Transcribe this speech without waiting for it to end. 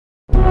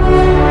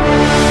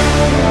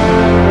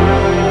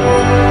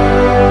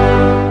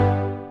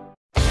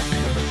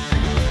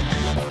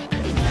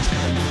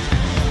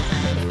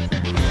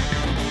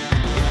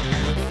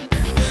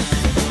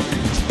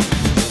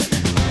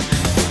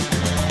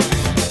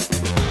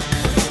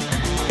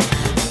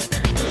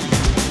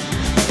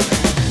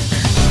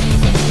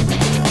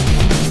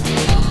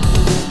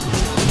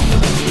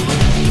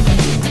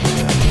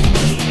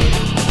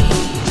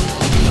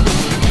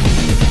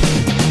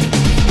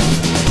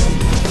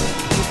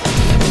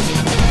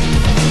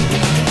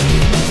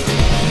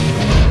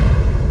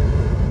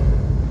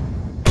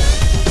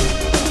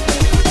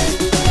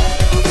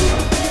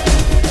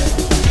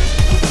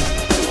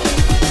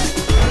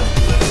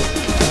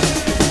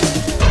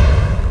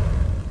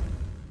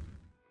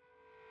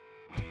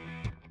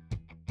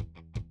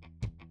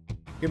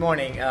Good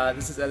morning.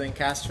 This is Evan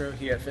Castro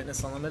here at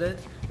Fitness Unlimited.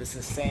 This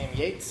is Sam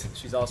Yates.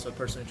 She's also a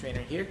personal trainer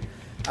here.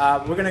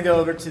 We're going to go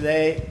over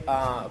today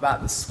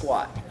about the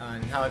squat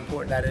and how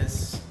important that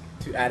is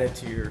to add it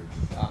to your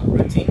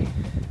routine.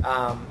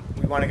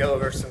 We want to go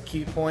over some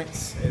key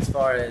points as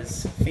far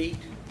as feet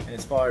and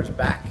as far as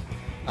back.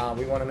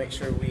 We want to make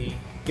sure we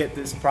get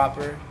the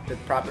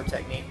proper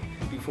technique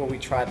before we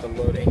try to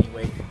load any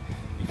weight,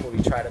 before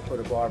we try to put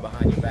a bar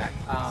behind your back.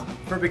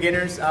 For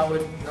beginners, I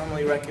would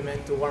normally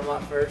recommend to warm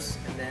up first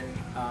and then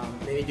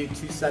maybe do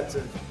 2 sets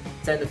of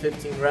 10 to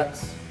 15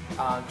 reps.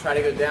 Try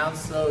to go down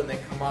slow and then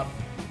come up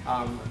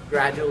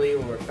gradually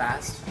or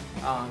fast.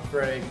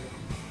 For an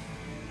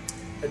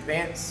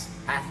advanced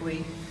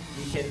athlete,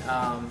 you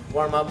can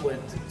warm up with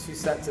 2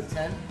 sets of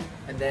 10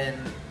 and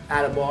then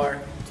add a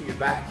bar to your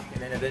back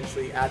and then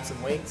eventually add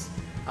some weights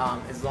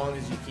as long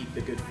as you keep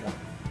the good form.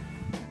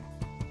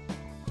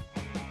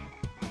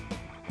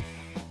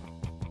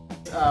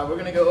 We're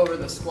going to go over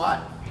the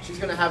squat. She's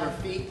going to have her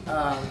feet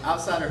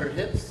outside of her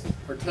hips.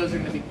 Her toes are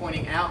going to be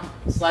pointing out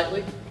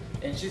slightly.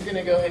 And she's going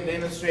to go ahead and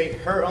demonstrate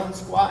her own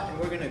squat, and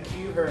we're going to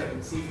cue her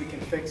and see if we can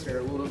fix her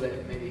a little bit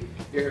and maybe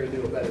get her to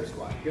do a better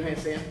squat. Go ahead,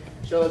 Sam.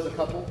 Show us a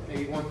couple,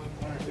 maybe one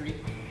or 3.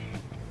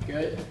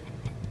 Good.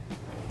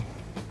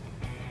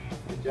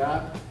 Good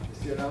job. Let's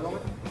do another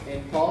one.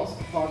 And pause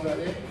right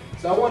there.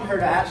 So I want her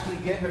to actually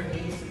get her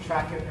knees to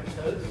track at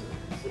her toes.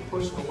 So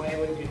push away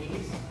with your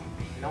knees.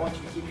 And I want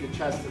you to keep your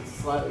chest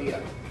slightly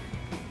up.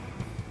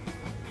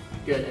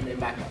 Good, and then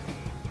back up.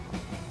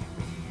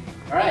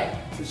 All right,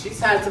 so she's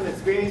had some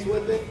experience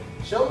with it.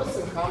 Show us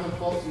some common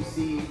faults you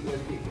see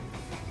with people.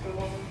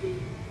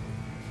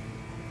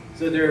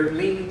 So they're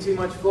leaning too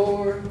much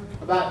forward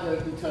about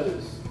the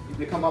toes.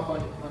 They come up on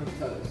the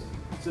toes.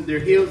 So their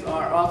heels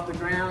are off the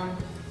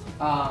ground.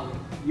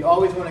 You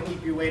always want to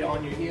keep your weight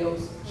on your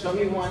heels. Show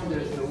me one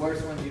that's the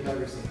worst one you've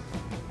ever seen.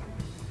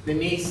 The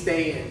knees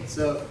stay in.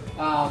 So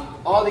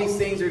all these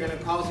things are going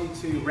to cause you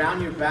to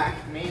round your back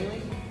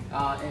mainly.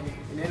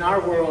 And in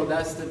our world,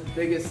 that's the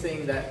biggest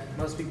thing that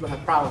most people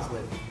have problems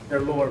with, their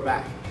lower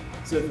back.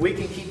 So if we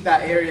can keep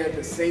that area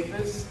the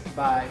safest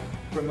by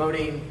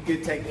promoting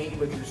good technique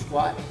with your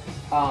squat,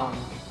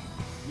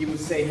 you would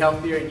stay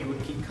healthier and you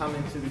would keep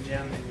coming to the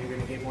gym and you're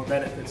going to get more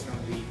benefits from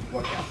the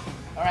workout.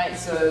 All right,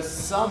 so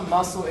some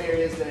muscle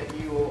areas that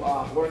you will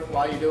work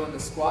while you're doing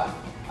the squat.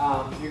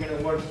 You're going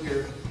to work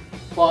your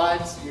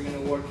quads, you're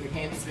going to work your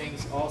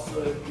hamstrings,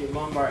 also your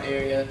lumbar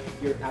area,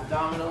 your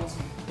abdominals.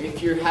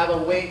 If you have a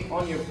weight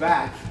on your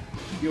back,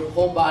 your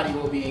whole body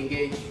will be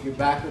engaged, your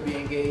back will be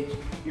engaged,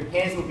 your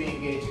hands will be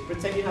engaged.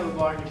 Pretend you have a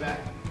bar on your back.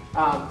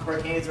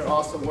 Her hands are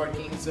also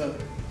working. So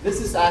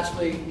this is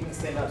actually, you can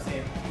stand up,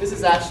 Sam. This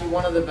is actually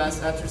one of the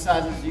best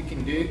exercises you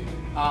can do.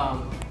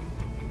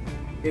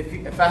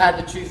 If I had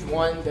to choose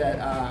one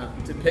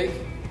that to pick,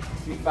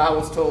 if I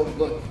was told,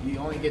 look, you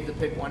only get to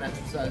pick one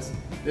exercise,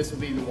 this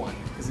would be the one,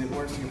 because it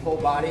works your whole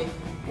body.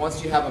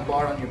 Once you have a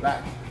bar on your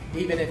back,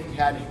 even if you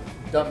had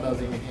dumbbells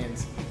in your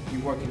hands,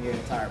 you're working your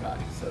entire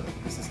body. So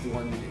this is the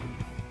one to do.